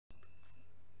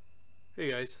Hey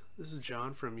guys, this is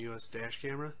John from US Dash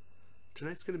Camera.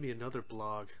 Tonight's going to be another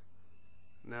blog.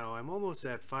 Now I'm almost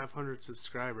at 500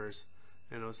 subscribers,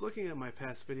 and I was looking at my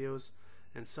past videos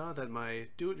and saw that my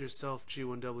do-it-yourself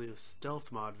G1W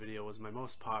stealth mod video was my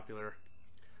most popular.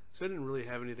 So I didn't really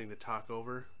have anything to talk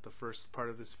over the first part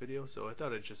of this video, so I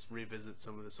thought I'd just revisit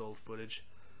some of this old footage.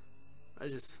 I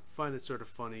just find it sort of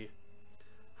funny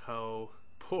how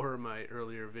poor my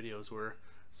earlier videos were.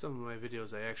 Some of my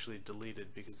videos I actually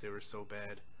deleted because they were so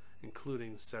bad,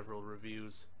 including several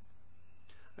reviews.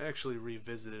 I actually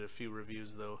revisited a few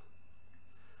reviews though.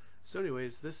 So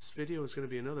anyways, this video is going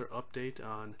to be another update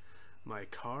on my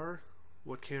car,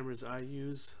 what cameras I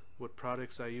use, what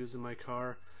products I use in my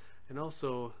car, and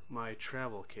also my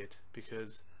travel kit,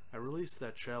 because I released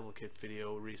that travel kit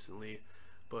video recently,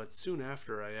 but soon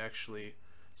after I actually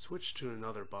switched to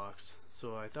another box,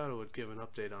 so I thought I would give an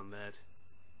update on that.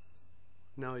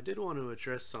 Now I did want to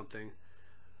address something.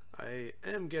 I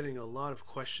am getting a lot of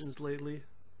questions lately,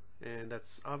 and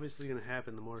that's obviously going to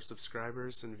happen the more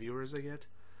subscribers and viewers I get,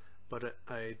 but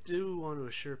I do want to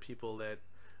assure people that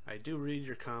I do read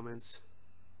your comments.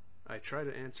 I try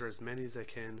to answer as many as I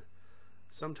can.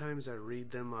 Sometimes I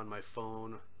read them on my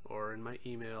phone or in my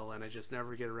email and I just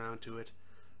never get around to it.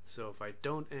 So if I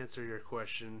don't answer your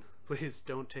question, please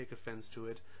don't take offense to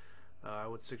it. I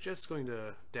would suggest going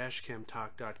to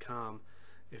dashcamtalk.com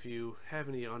if you have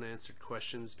any unanswered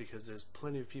questions, because there's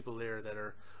plenty of people there that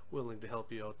are willing to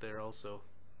help you out there also.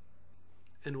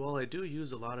 And while I do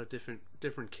use a lot of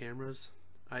different cameras,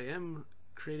 I am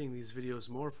creating these videos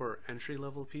more for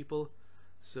entry-level people,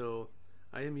 so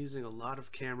I am using a lot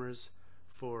of cameras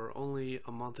for only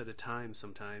a month at a time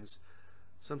sometimes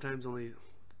only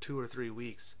 2 or 3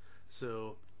 weeks,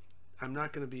 so I'm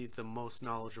not going to be the most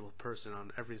knowledgeable person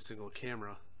on every single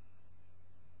camera,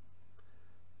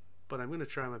 but I'm going to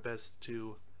try my best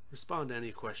to respond to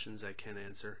any questions I can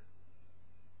answer.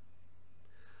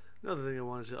 Another thing I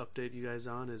wanted to update you guys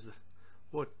on is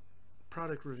what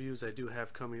product reviews I do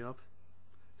have coming up.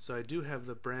 So I do have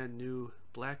the brand new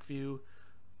Blackview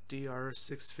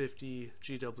DR650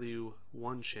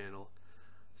 GW1 channel.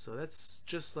 So that's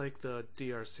just like the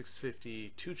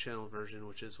DR650 2-channel version,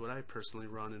 which is what I personally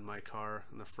run in my car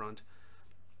in the front,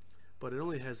 but it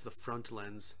only has the front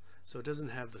lens, so it doesn't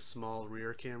have the small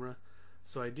rear camera.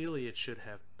 So ideally it should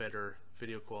have better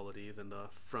video quality than the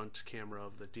front camera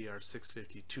of the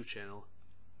DR650 2-channel.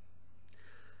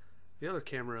 The other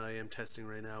camera I am testing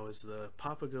right now is the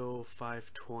Papago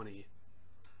 520.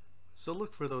 So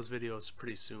look for those videos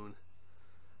pretty soon.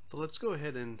 But let's go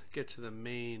ahead and get to the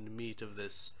main meat of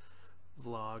this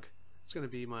vlog. It's going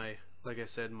to be like I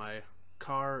said, my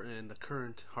car and the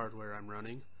current hardware I'm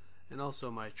running, and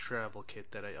also my travel kit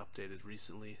that I updated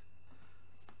recently.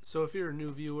 So if you're a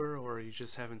new viewer or you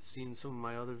just haven't seen some of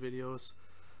my other videos,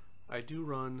 I do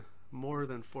run more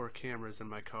than 4 cameras in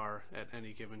my car at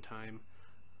any given time,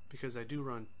 because I do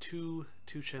run two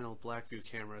 2-channel Blackview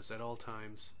cameras at all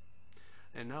times.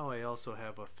 And now I also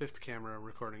have a 5th camera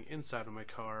recording inside of my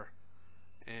car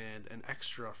and an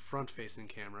extra front-facing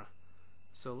camera.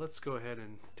 So let's go ahead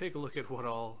and take a look at what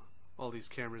all these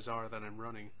cameras are that I'm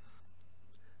running.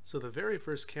 So the very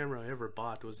first camera I ever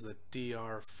bought was the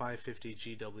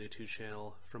DR550 GW2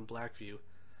 channel from Blackview.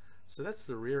 So that's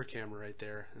the rear camera right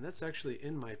there, and that's actually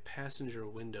in my passenger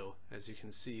window. As you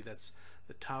can see, that's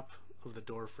the top of the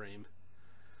door frame.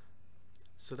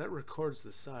 So that records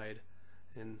the side,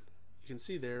 and you can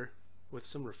see there with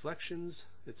some reflections,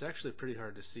 it's actually pretty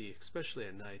hard to see, especially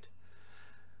at night.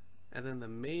 And then the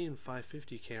main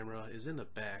 550 camera is in the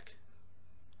back.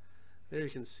 There you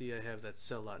can see I have that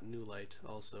Celot new light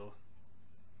also.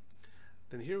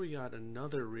 Then here we got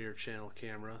another rear channel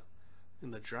camera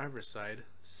in the driver's side,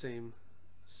 same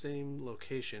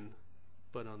location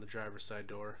but on the driver's side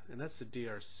door, and that's the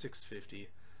DR650.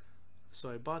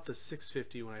 So I bought the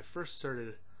 650 when I first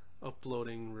started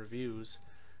uploading reviews,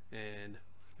 and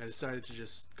I decided to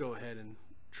just go ahead and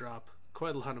drop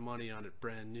quite a lot of money on it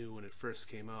brand new when it first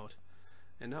came out,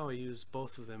 and now I use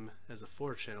both of them as a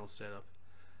 4-channel setup.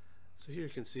 So here you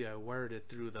can see I wired it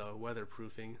through the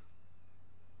weatherproofing,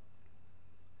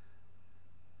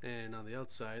 and on the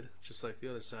outside, just like the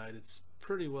other side, it's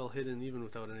pretty well hidden even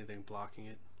without anything blocking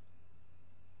it.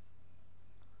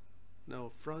 Now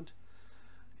up front,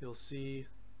 you'll see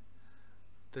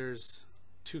there's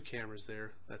 2 cameras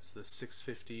there. That's the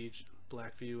 650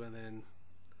 Blackview and then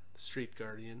the Street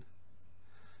Guardian.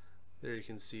 There you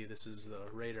can see this is the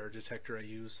radar detector I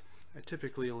use. I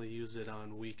typically only use it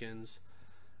on weekends.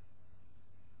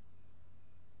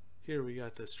 Here we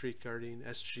got the Street Guardian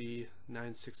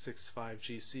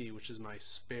SG9665GC, which is my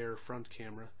spare front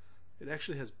camera. It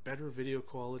actually has better video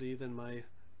quality than my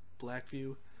black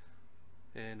view,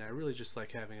 and I really just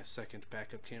like having a second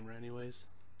backup camera anyways.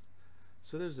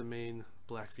 So there's the main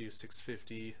Blackview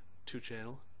 650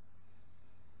 2-channel,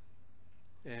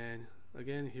 and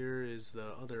again here is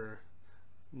the other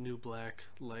new black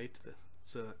light.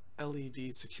 It's a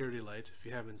LED security light. If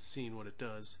you haven't seen what it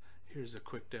does, here's a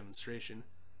quick demonstration.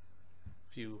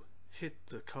 If you hit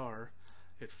the car,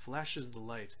 it flashes the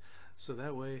light, so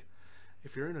that way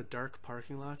if you're in a dark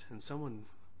parking lot and someone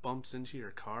bumps into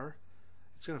your car,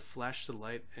 it's going to flash the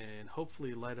light and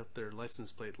hopefully light up their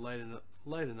license plate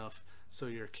light enough so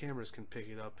your cameras can pick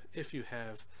it up if you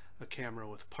have a camera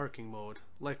with parking mode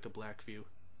like the Blackview.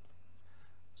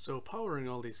 So powering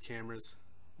all these cameras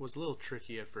was a little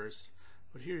tricky at first,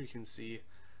 but here you can see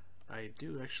I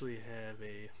do actually have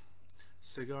a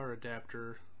cigar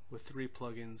adapter with 3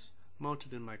 plugins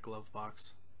mounted in my glove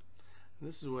box. And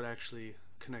this is what actually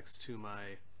connects to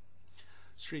my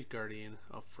Street Guardian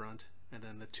up front, and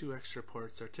then the 2 extra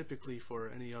ports are typically for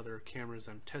any other cameras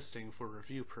I'm testing for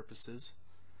review purposes.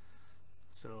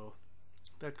 So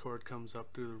that cord comes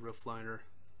up through the roof liner.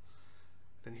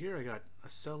 Then here I got a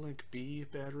Cellink B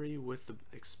battery with the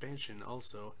expansion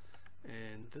also,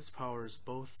 and this powers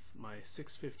both my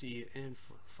 650 and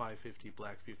 550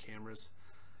 Blackview cameras.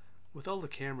 With all the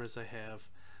cameras I have,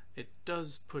 it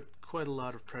does put quite a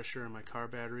lot of pressure on my car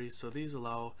battery, so these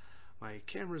allow my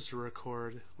cameras to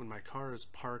record when my car is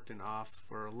parked and off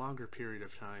for a longer period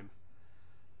of time.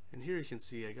 And here you can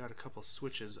see I got a couple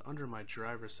switches under my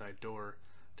driver's side door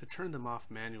to turn them off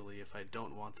manually if I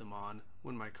don't want them on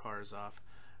when my car is off.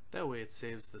 That way it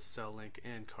saves the Cellink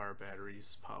and car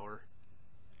batteries power.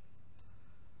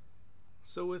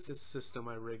 So with this system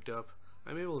I rigged up,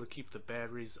 I'm able to keep the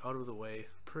batteries out of the way,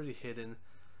 pretty hidden,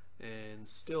 and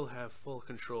still have full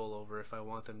control over if I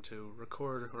want them to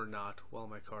record or not while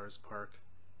my car is parked.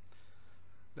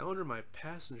 Now under my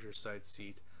passenger side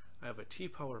seat I have a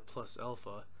DBPower Plus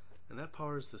Alpha, and that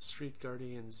powers the Street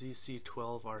Guardian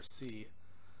ZC12RC.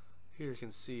 Here you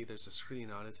can see there's a screen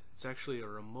on it. It's actually a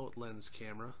remote lens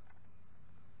camera.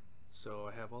 So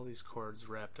I have all these cords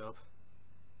wrapped up,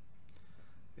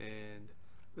 and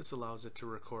this allows it to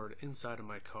record inside of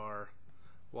my car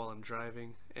while I'm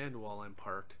driving and while I'm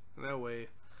parked. And that way,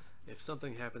 if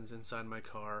something happens inside my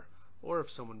car or if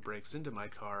someone breaks into my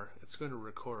car, it's going to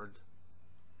record.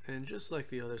 And just like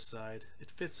the other side, it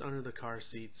fits under the car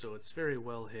seat, so it's very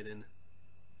well hidden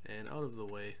and out of the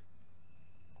way.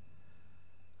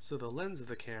 So the lens of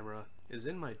the camera is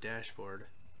in my dashboard,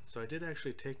 so I did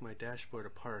actually take my dashboard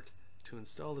apart to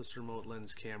install this remote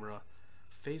lens camera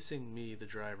facing me, the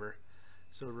driver,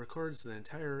 so it records the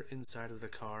entire inside of the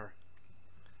car,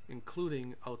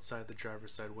 including outside the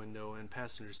driver's side window and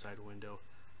passenger side window.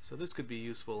 So this could be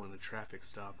useful in a traffic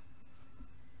stop.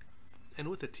 And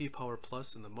with the DBPower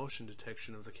Plus and the motion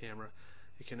detection of the camera,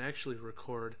 it can actually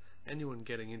record anyone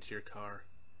getting into your car.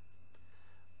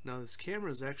 Now this camera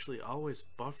is actually always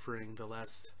buffering the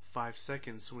last 5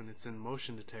 seconds when it's in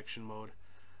motion detection mode.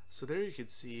 So there you can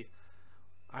see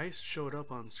I showed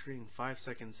up on screen 5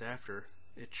 seconds after.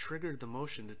 It triggered the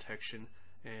motion detection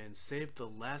and saved the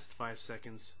last 5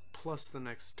 seconds plus the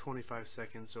next 25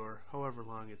 seconds or however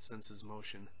long it senses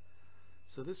motion.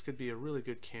 So this could be a really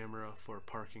good camera for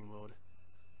parking mode.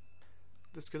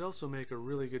 This could also make a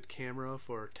really good camera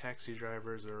for taxi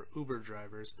drivers or Uber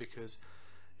drivers, because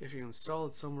if you install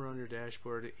it somewhere on your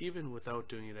dashboard, even without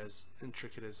doing it as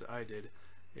intricate as I did,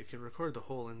 it can record the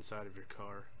whole inside of your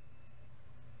car.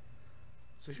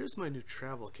 So here's my new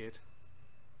travel kit.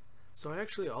 So I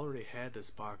actually already had this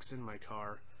box in my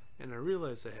car, and I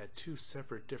realized I had 2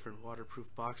 separate different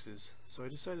waterproof boxes, so I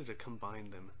decided to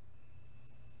combine them.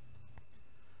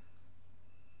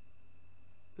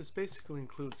 This basically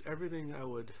includes everything I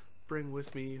would bring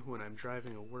with me when I'm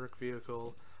driving a work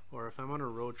vehicle or if I'm on a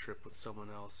road trip with someone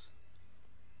else.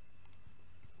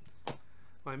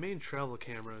 My main travel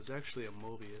camera is actually a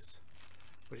Mobius,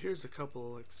 but here's a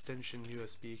couple extension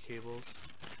USB cables.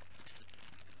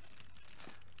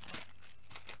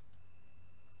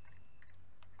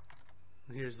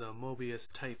 And here's the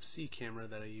Mobius Type-C camera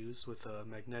that I use with a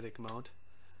magnetic mount.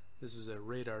 This is a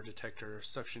radar detector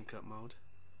suction cup mount.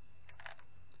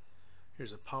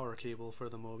 Here's a power cable for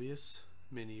the Mobius,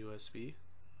 mini USB,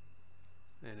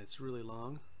 and it's really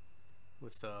long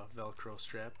with a Velcro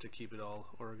strap to keep it all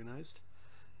organized.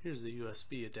 Here's the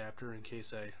USB adapter in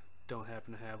case I don't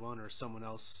happen to have one or someone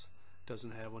else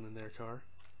doesn't have one in their car.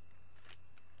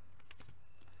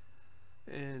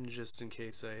 And just in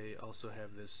case, I also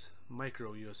have this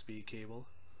micro USB cable.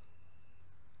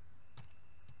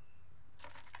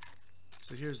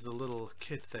 So here's the little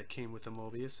kit that came with the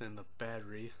Mobius and the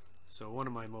battery. So one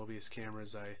of my Mobius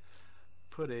cameras I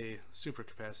put a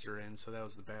supercapacitor in, so that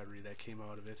was the battery that came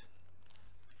out of it.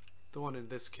 The one in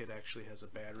this kit actually has a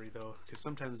battery though, because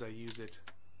sometimes I use it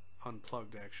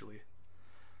unplugged actually.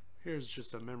 Here's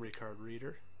just a memory card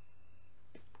reader.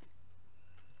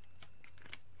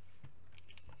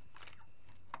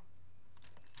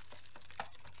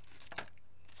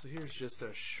 So here's just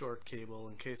a short cable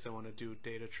in case I want to do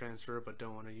data transfer but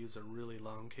don't want to use a really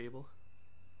long cable.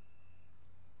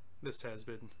 This has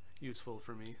been useful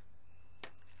for me.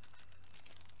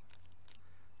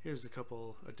 Here's a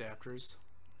couple adapters,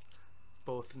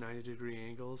 both 90-degree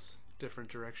angles,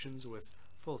 different directions with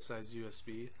full-size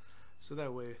USB, so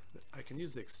that way I can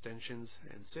use the extensions,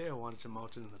 and say I wanted to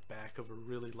mount it in the back of a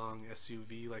really long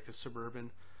SUV like a Suburban,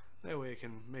 that way I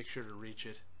can make sure to reach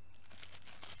it.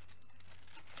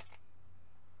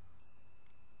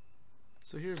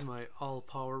 So here's my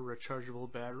all-power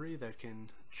rechargeable battery that can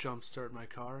jump start my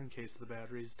car in case the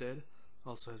battery is dead.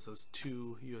 Also has those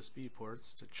 2 USB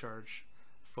ports to charge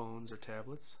phones or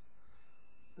tablets.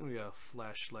 And we got a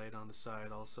flashlight on the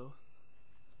side also.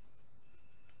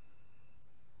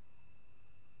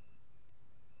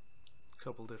 A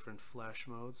couple different flash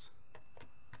modes.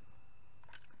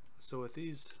 So with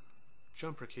these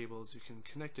jumper cables you can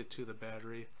connect it to the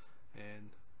battery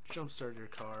and jumpstart your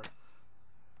car.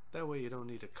 That way you don't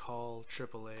need to call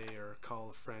AAA or call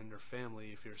a friend or family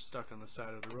if you're stuck on the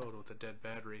side of the road with a dead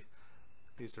battery.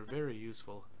 These are very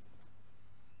useful.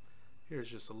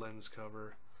 Here's just a lens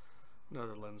cover,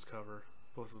 another lens cover.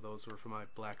 Both of those were for my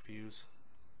black views.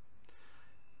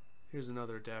 Here's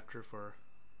another adapter for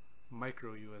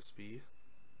micro USB,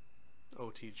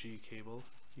 OTG cable,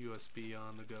 USB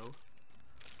on the go.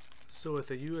 So with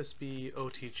a USB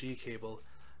OTG cable,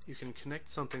 you can connect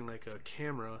something like a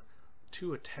camera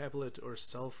to a tablet or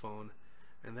cell phone,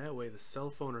 and that way the cell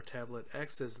phone or tablet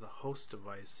acts as the host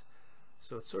device.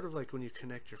 So it's sort of like when you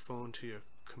connect your phone to your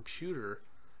computer,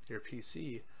 your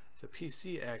PC, the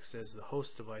PC acts as the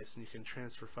host device and you can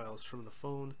transfer files from the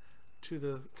phone to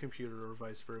the computer or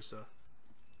vice versa.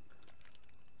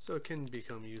 So it can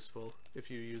become useful if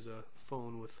you use a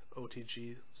phone with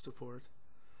OTG support.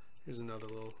 Here's another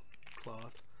little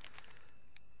cloth.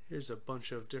 Here's a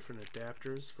bunch of different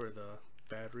adapters for the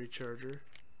battery charger.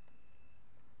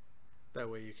 That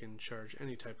way you can charge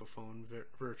any type of phone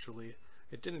virtually.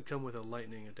 It didn't come with a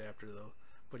lightning adapter though,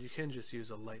 but you can just use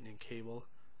a lightning cable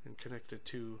and connect it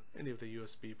to any of the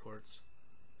USB ports.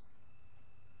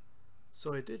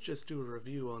 So I did just do a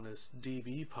review on this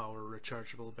DBPower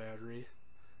rechargeable battery,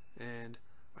 and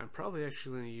I'm probably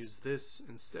actually going to use this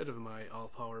instead of my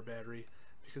all-power battery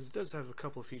because it does have a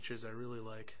couple of features I really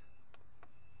like.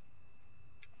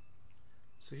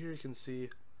 So here you can see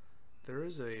there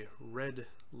is a red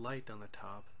light on the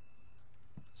top.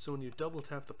 So when you double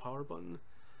tap the power button,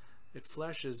 it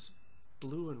flashes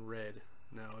blue and red.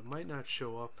 Now it might not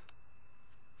show up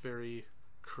very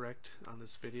correct on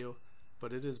this video,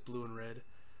 but it is blue and red.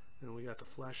 And we got the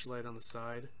flashlight on the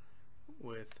side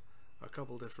with a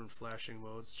couple different flashing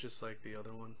modes just like the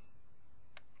other one,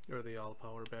 or the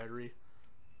all-power battery.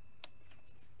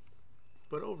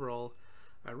 But overall,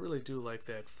 I really do like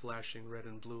that flashing red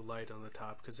and blue light on the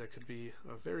top because that could be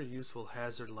a very useful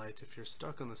hazard light if you're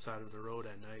stuck on the side of the road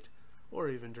at night or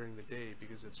even during the day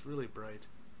because it's really bright.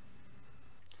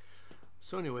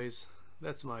 So anyways,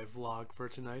 that's my vlog for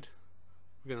tonight.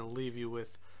 I'm going to leave you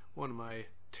with one of my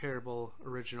terrible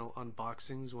original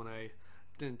unboxings when I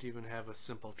didn't even have a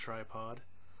simple tripod.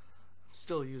 I'm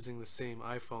still using the same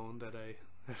iPhone that I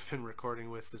have been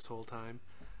recording with this whole time,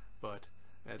 but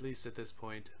at least at this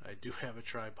point I do have a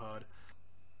tripod.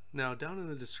 Now down in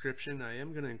the description I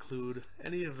am going to include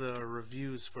any of the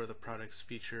reviews for the products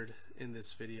featured in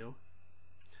this video.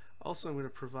 Also I'm going to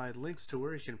provide links to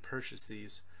where you can purchase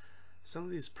these. Some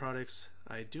of these products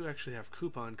I do actually have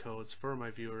coupon codes for my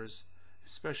viewers,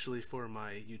 especially for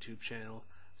my YouTube channel,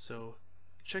 so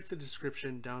check the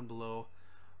description down below.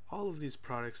 All of these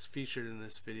products featured in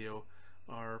this video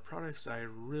are products I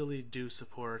really do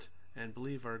support and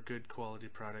believe are good quality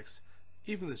products.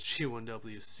 Even this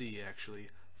G1WC actually,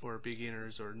 for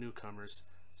beginners or newcomers.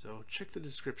 So check the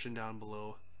description down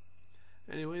below.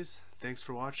 Anyways, thanks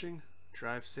for watching,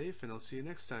 drive safe, and I'll see you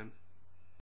next time.